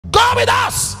God with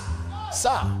us.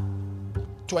 Sir,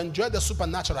 to enjoy the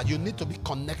supernatural, you need to be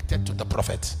connected to the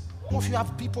prophet. If you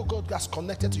have people God has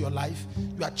connected to your life,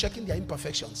 you are checking their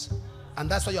imperfections. And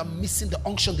that's why you are missing the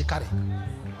unction they carry.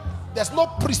 There's no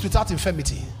priest without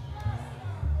infirmity.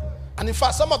 And in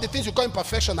fact, some of the things you call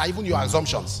imperfection are even your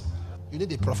assumptions. You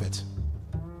need a prophet.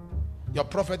 Your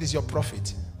prophet is your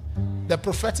prophet. The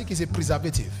prophetic is a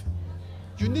preservative.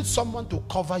 You need someone to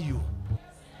cover you.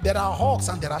 There are hawks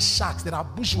and there are sharks. There are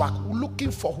bushwhack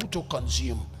looking for who to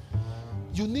consume.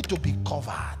 You need to be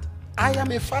covered. I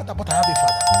am a father, but I have a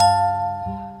father.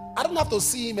 I don't have to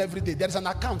see him every day. There is an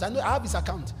account. I know I have his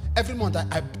account. Every month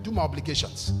I do my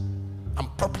obligations. I'm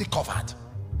properly covered.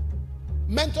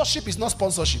 Mentorship is not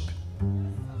sponsorship.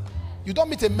 You don't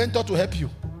meet a mentor to help you,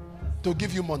 to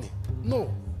give you money.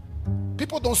 No.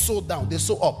 People don't sow down, they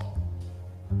sow up.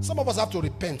 Some of us have to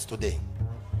repent today.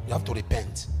 You have to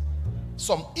repent.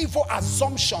 Some evil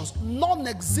assumptions,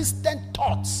 non-existent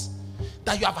thoughts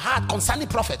that you have had concerning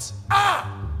prophets.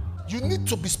 You need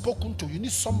to be spoken to. You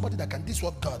need somebody that can. This is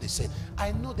what God is saying.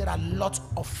 I know there are lots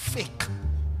of fake.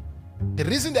 The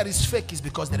reason there is fake is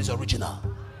because there is original.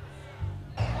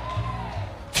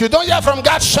 If you don't hear from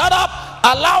God, shut up.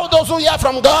 Allow those who hear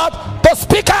from God to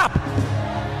speak up.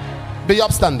 Be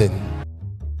upstanding.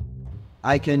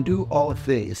 I can do all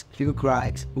things through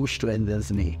Christ who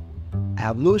strengthens me. I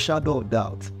have no shadow of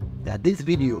doubt that this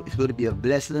video is going to be a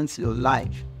blessing to your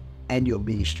life and your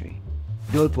ministry.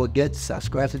 Don't forget to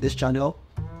subscribe to this channel,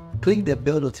 click the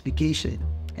bell notification,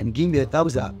 and give me a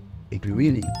thumbs up if you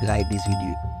really like this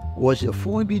video. Watch the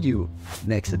full video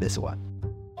next to this one.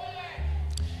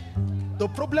 The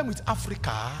problem with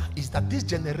Africa is that this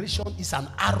generation is an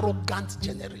arrogant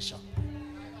generation.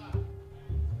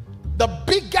 The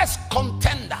biggest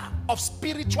contender of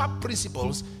spiritual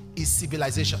principles is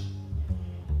civilization.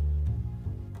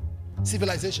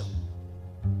 Civilization.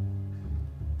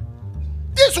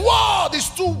 This world is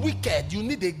too wicked. You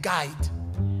need a guide.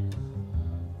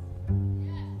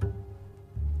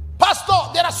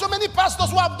 Pastor, there are so many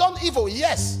pastors who have done evil.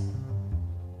 Yes.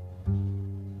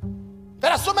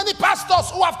 There are so many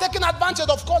pastors who have taken advantage.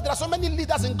 Of course, there are so many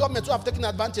leaders in government who have taken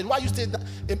advantage. Why you stay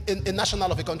in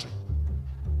national of a country?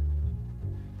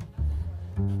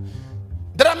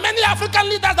 There are many African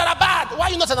leaders that are bad. Why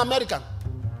are you not an American?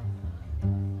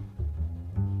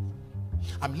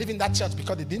 I'm leaving that church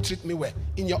because they didn't treat me well.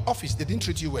 In your office, they didn't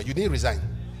treat you well. You didn't resign.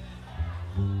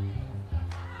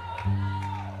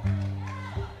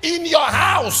 In your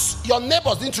house, your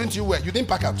neighbors didn't treat you well. You didn't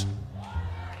pack out.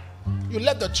 You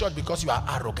left the church because you are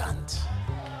arrogant.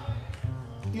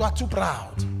 You are too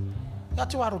proud. You are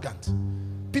too arrogant.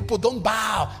 People don't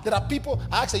bow. There are people.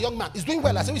 I asked a young man, he's doing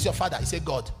well. I said, who is your father? He said,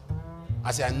 God.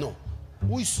 I said, I know.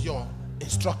 Who is your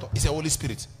instructor? He said, Holy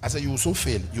Spirit. I said, you will soon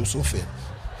fail. You will soon fail.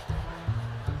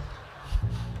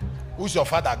 Who's your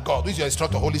father? God. Who's your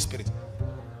instructor? Holy Spirit.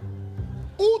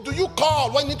 Who do you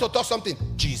call when you need to talk something?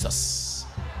 Jesus.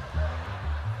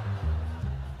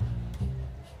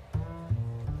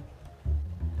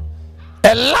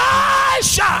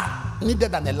 Elisha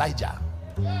needed an Elijah.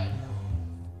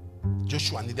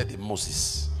 Joshua needed a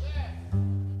Moses.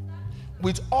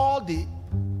 With all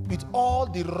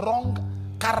the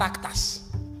wrong characters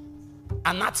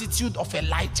and attitude of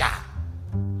Elijah,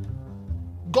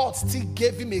 God still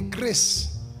gave him a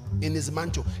grace in his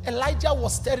mantle. Elijah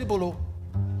was terrible. Oh.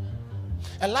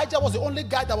 Elijah was the only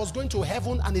guy that was going to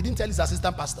heaven and he didn't tell his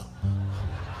assistant pastor.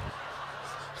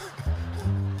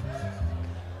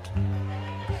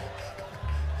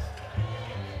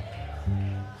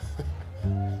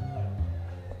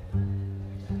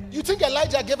 You think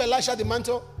Elijah gave Elisha the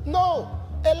mantle? No.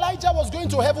 Elijah was going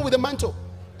to heaven with the mantle.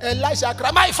 Elisha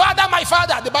cried, my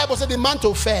father. The Bible said the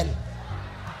mantle fell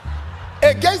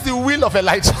against the will of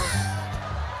Elijah.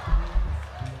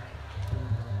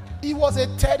 He was a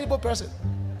terrible person.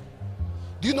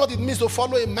 Do you know what it means to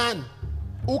follow a man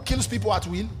who kills people at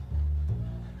will?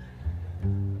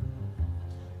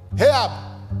 Ahab,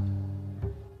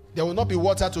 there will not be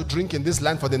water to drink in this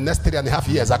land for the next 3.5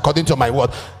 years, according to my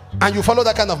word. And you follow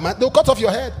that kind of man, they'll cut off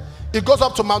your head. It goes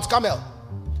up to Mount Carmel.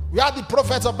 We are the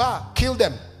prophets of Baal, kill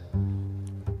them.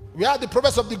 We are the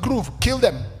prophets of the grove, kill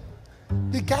them.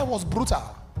 The guy was brutal.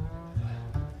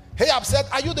 Ahab said,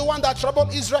 are you the one that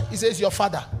troubled Israel? He says, your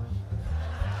father.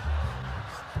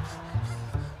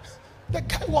 The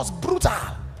guy was brutal.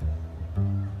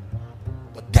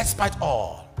 But despite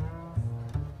all,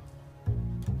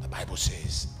 the Bible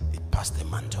says he passed the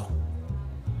mantle.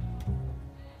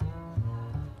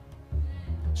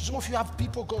 Some of you have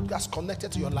people God has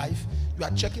connected to your life. You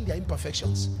are checking their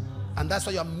imperfections. And that's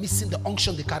why you are missing the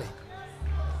unction they carry.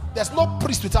 There's no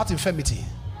priest without infirmity.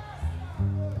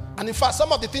 And in fact,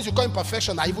 some of the things you call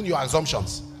imperfection are even your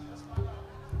assumptions.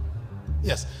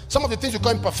 Yes. Some of the things you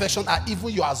call imperfection are even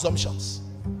your assumptions.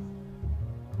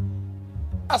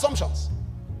 Assumptions.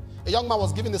 A young man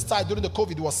was giving his tithe during the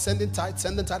COVID. He was sending tithe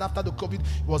after the COVID.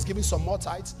 He was giving some more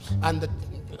tithes. And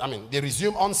they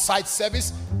resumed on-site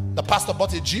service. The pastor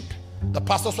bought a Jeep. The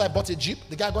pastor's wife bought a Jeep.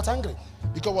 The guy got angry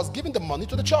because he was giving the money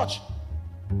to the church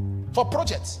for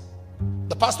projects.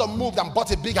 The pastor moved and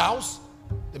bought a big house.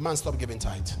 The man stopped giving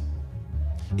tithe.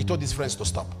 He told his friends to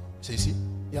stop. So you see,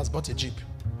 he has bought a Jeep.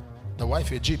 The wife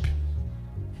a Jeep.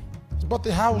 He bought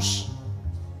a house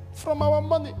from our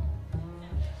money.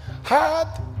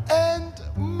 Hard-earned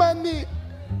money.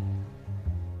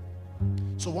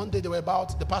 So one day they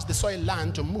saw a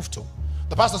land to move to.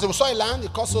 The pastor said, we saw a land,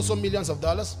 it costs also millions of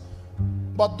dollars,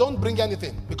 but don't bring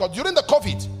anything. Because during the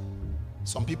COVID,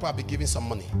 some people have been giving some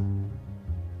money.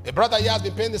 A brother here has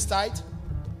been paying his tithe.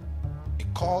 He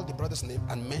called the brother's name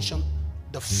and mentioned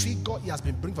the figure he has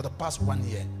been bringing for the past 1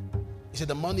 year. He said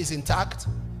the money is intact.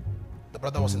 The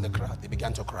brother was in the crowd. They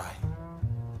began to cry.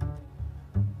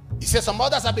 He said some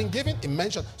others have been giving. He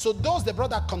mentioned. So those the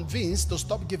brother convinced to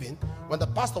stop giving, when the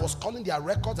pastor was calling their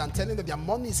records and telling them their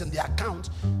money is in their account,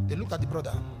 they looked at the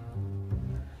brother.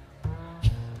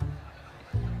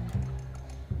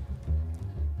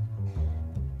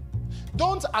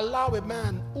 Don't allow a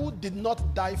man who did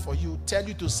not die for you tell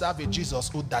you to serve a Jesus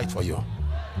who died for you.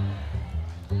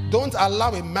 Don't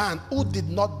allow a man who did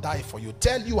not die for you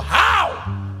tell you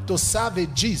how to serve a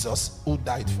Jesus who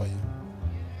died for you.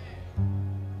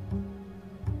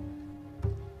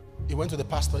 He went to the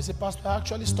pastor. He said, Pastor, I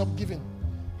actually stopped giving.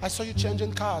 I saw you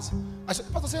changing cars. I said,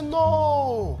 the pastor said,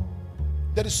 no.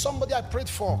 There is somebody I prayed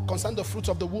for concerning the fruits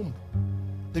of the womb.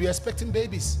 They were expecting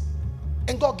babies.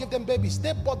 And God gave them babies.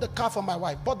 They bought the car for my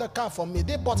wife, bought the car for me.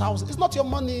 They bought houses. It's not your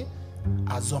money.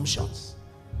 Assumptions.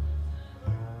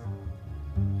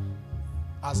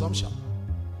 Assumption.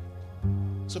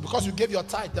 So because you gave your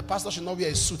tithe, the pastor should not wear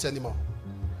a suit anymore.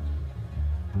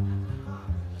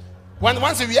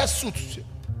 Once he wears a suit,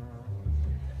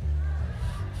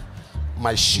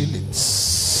 my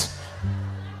shillings.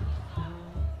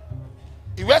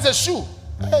 He wears a shoe.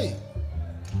 Hey,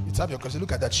 you tap your question.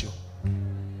 Look at that shoe.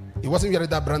 He wasn't wearing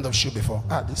that brand of shoe before.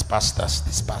 These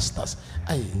pastors.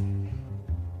 Hey.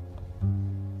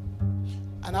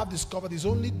 And I've discovered it's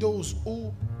only those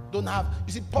who don't have.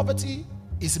 You see, poverty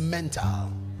is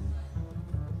mental.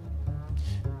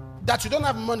 That you don't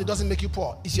have money doesn't make you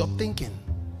poor. It's your thinking.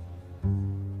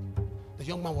 The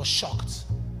young man was shocked.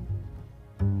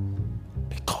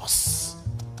 Because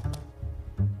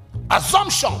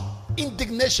assumption,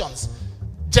 indignations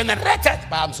generated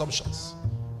by assumptions.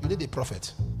 You need a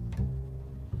prophet.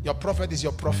 Your prophet is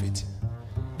your prophet.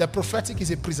 The prophetic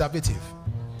is a preservative.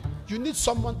 You need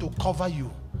someone to cover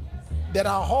you. There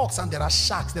are hawks and there are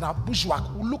sharks. There are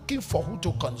bushwhackers looking for who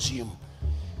to consume.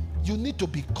 You need to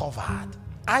be covered.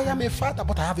 I am a father,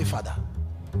 but I have a father.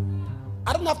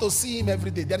 I don't have to see him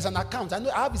every day. There is an account. I know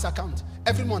I have his account.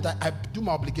 Every month I do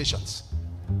my obligations.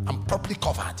 I'm properly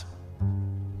covered.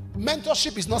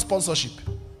 Mentorship is not sponsorship.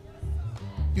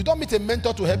 You don't meet a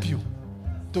mentor to help you,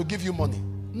 to give you money.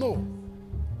 No.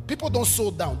 People don't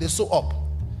sow down, they sow up.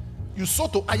 You sow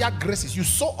to higher graces. You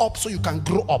sow up so you can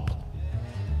grow up.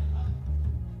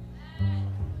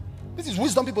 This is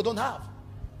wisdom people don't have.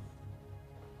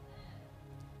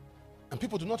 And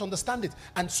people do not understand it.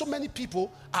 And so many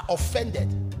people are offended.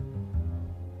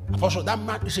 Apostle, that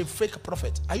man is a fake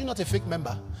prophet. Are you not a fake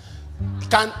member?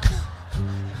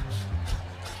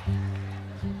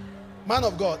 Man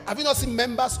of God, have you not seen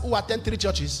members who attend 3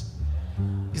 churches?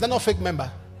 Is that not a fake member?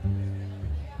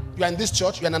 You are in this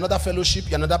church, you are in another fellowship,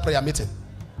 you are in another prayer meeting.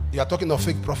 You are talking of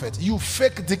fake prophet. You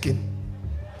fake deacon.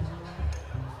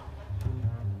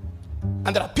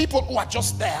 And there are people who are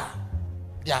just there.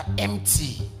 They are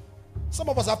empty. Some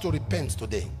of us have to repent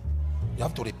today. You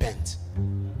have to repent.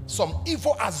 Some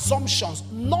evil assumptions,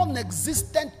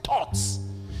 non-existent thoughts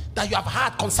that you have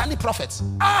had concerning prophets.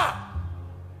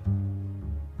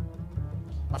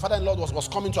 My father-in-law was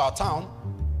coming to our town,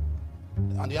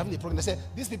 and they having a program. They said,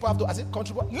 these people have to, I said,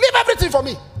 contribute. Leave everything for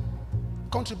me.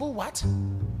 Contribute what?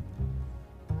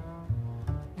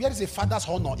 Where is a father's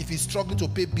honor if he's struggling to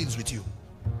pay bills with you?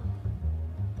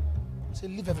 Say,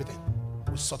 leave everything.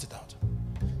 We'll sort it out.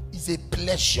 It's a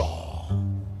pleasure.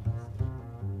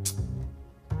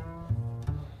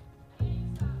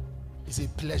 It's a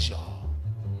pleasure.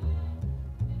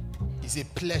 It's a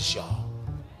pleasure.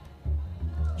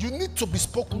 You need to be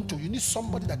spoken to. You need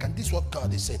somebody that can. This is what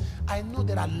God is saying. I know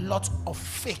there are lots of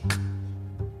fake.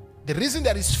 The reason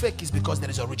there is fake is because there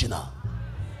is original.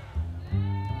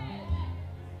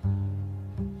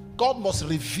 God must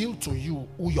reveal to you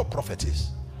who your prophet is.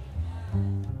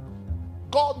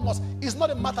 God must. It's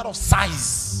not a matter of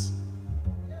size.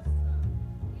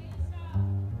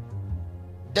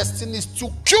 Destiny is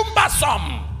too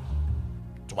cumbersome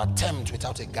to attempt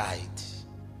without a guide.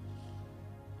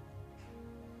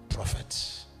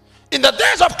 Prophet. In the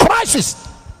days of crisis,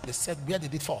 they said, where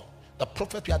did it fall? The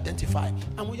prophet we identify.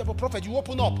 And when you have a prophet, you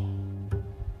open up.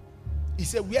 He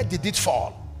said, where did it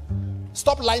fall?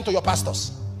 Stop lying to your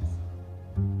pastors.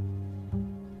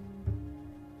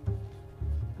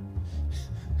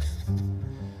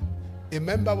 A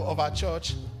member of our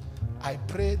church, I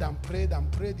prayed and prayed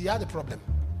and prayed. He had a problem.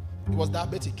 He was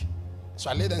diabetic. So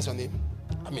I laid hands on him.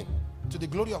 To the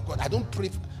glory of God. I don't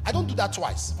pray. I don't do that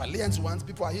twice. If I lay hands once,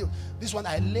 people are healed. This one,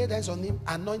 I laid hands on him,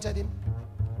 anointed him,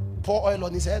 pour oil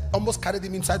on his head, almost carried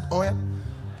him inside oil,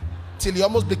 till he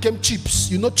almost became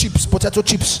chips. You know chips, potato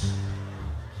chips.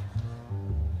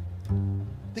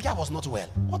 The guy was not well.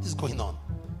 What is going on?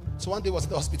 So one day I was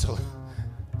in the hospital,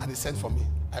 and he sent for me.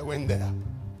 I went there.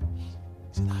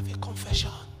 He said, I have a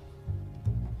confession.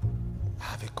 I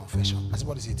have a confession. I said,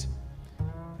 what is it?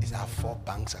 He said, I have 4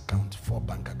 bank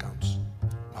accounts.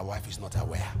 My wife is not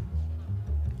aware.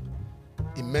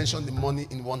 He mentioned the money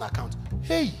in one account.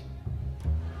 Hey!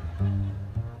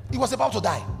 He was about to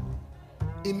die.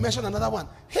 He mentioned another one.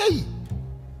 Hey!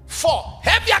 4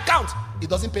 heavy account. He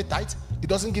doesn't pay tithe. He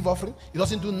doesn't give offering. He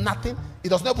doesn't do nothing. He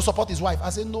doesn't even support his wife. I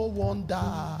said, no wonder.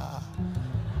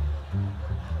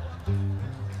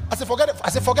 I said,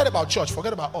 forget about church.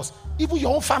 Forget about us. Even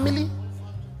your own family.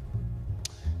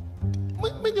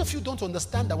 Many of you don't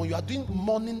understand that when you are doing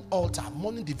morning altar,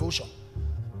 morning devotion,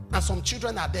 and some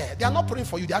children are there, they are not praying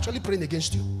for you, they're actually praying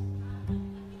against you.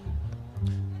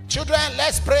 Children,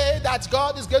 let's pray that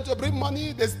God is going to bring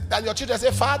money. Then your children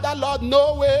say, Father, Lord,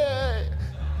 no way.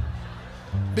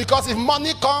 Because if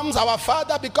money comes, our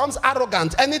father becomes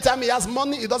arrogant. Anytime he has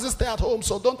money, he doesn't stay at home,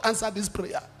 so don't answer this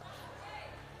prayer.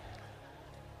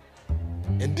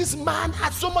 And this man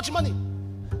had so much money.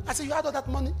 I said, you had all that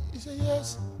money? He said,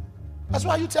 yes. That's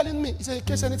why you telling me. He said, in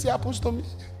case anything happens to me,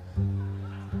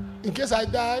 in case I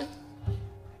die,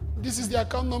 this is the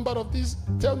account number of this.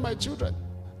 Tell my children.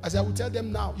 I said, I will tell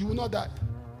them now. You will not die.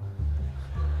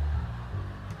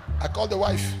 I called the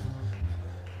wife.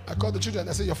 I called the children.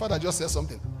 I said, your father just said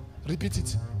something. Repeat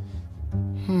it.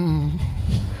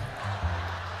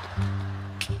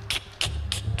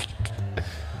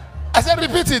 I said,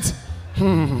 repeat it.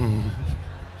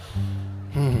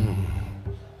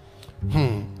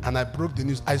 And I broke the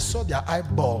news. I saw their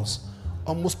eyeballs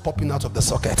almost popping out of the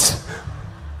socket.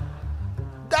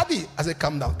 Daddy, I said,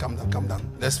 calm down.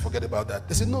 Let's forget about that.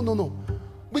 They said, no.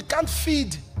 We can't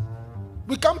feed.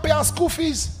 We can't pay our school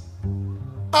fees.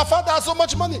 Our father has so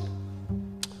much money.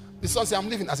 The son said, I'm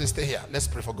leaving. I said, stay here. Let's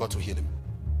pray for God to heal him.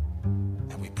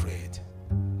 And we prayed.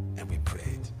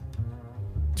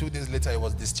 2 days later, he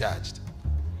was discharged.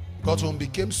 God's home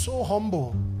became so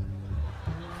humble.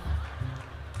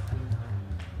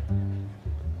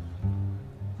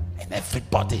 And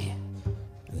everybody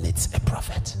needs a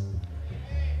prophet.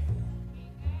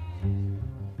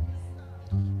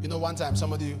 You know, one time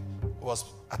somebody was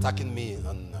attacking me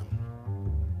on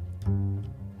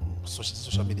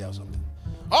social media or something.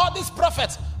 All these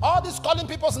prophets, all this calling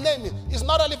people's name is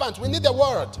not relevant. We need the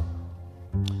word.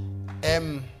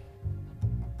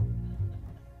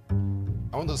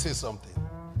 I want to say something.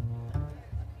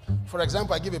 For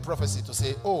example, I give a prophecy to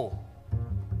say, oh,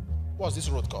 what's this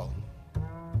road called?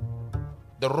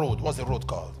 The road, what's the road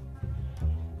called?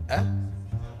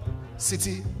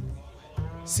 City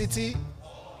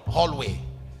hallway.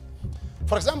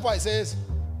 For example, I says,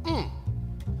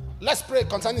 let's pray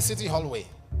concerning city hallway.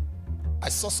 I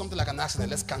saw something like an accident,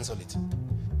 let's cancel it.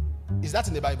 Is that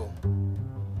in the Bible?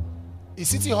 Is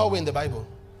city hallway in the Bible?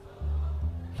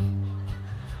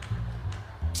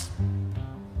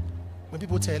 When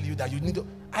people tell you that you need to,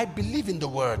 I believe in the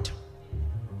word,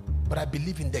 but I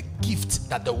believe in the gift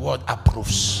that the word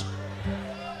approves.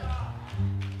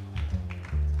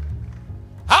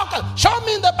 How can, show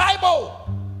me in the Bible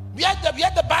where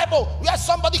the Bible, where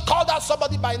somebody called out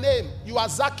somebody by name. You are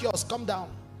Zacchaeus, come down.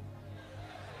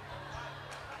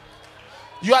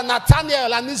 You are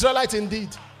Nathaniel, an Israelite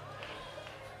indeed.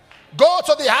 Go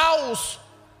to the house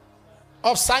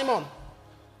of Simon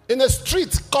in a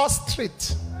street called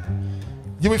Street.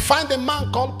 You will find a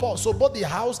man called Paul. So both the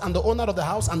house and the owner of the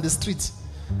house and the street.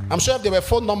 I'm sure if there were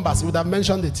phone numbers, he would have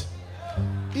mentioned it.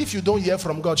 If you don't hear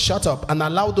from God, shut up and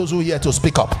allow those who hear to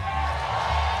speak up.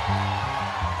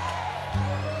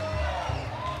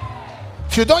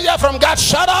 If you don't hear from God,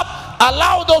 shut up.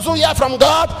 Allow those who hear from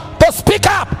God to speak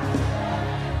up.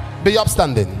 Be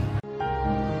upstanding.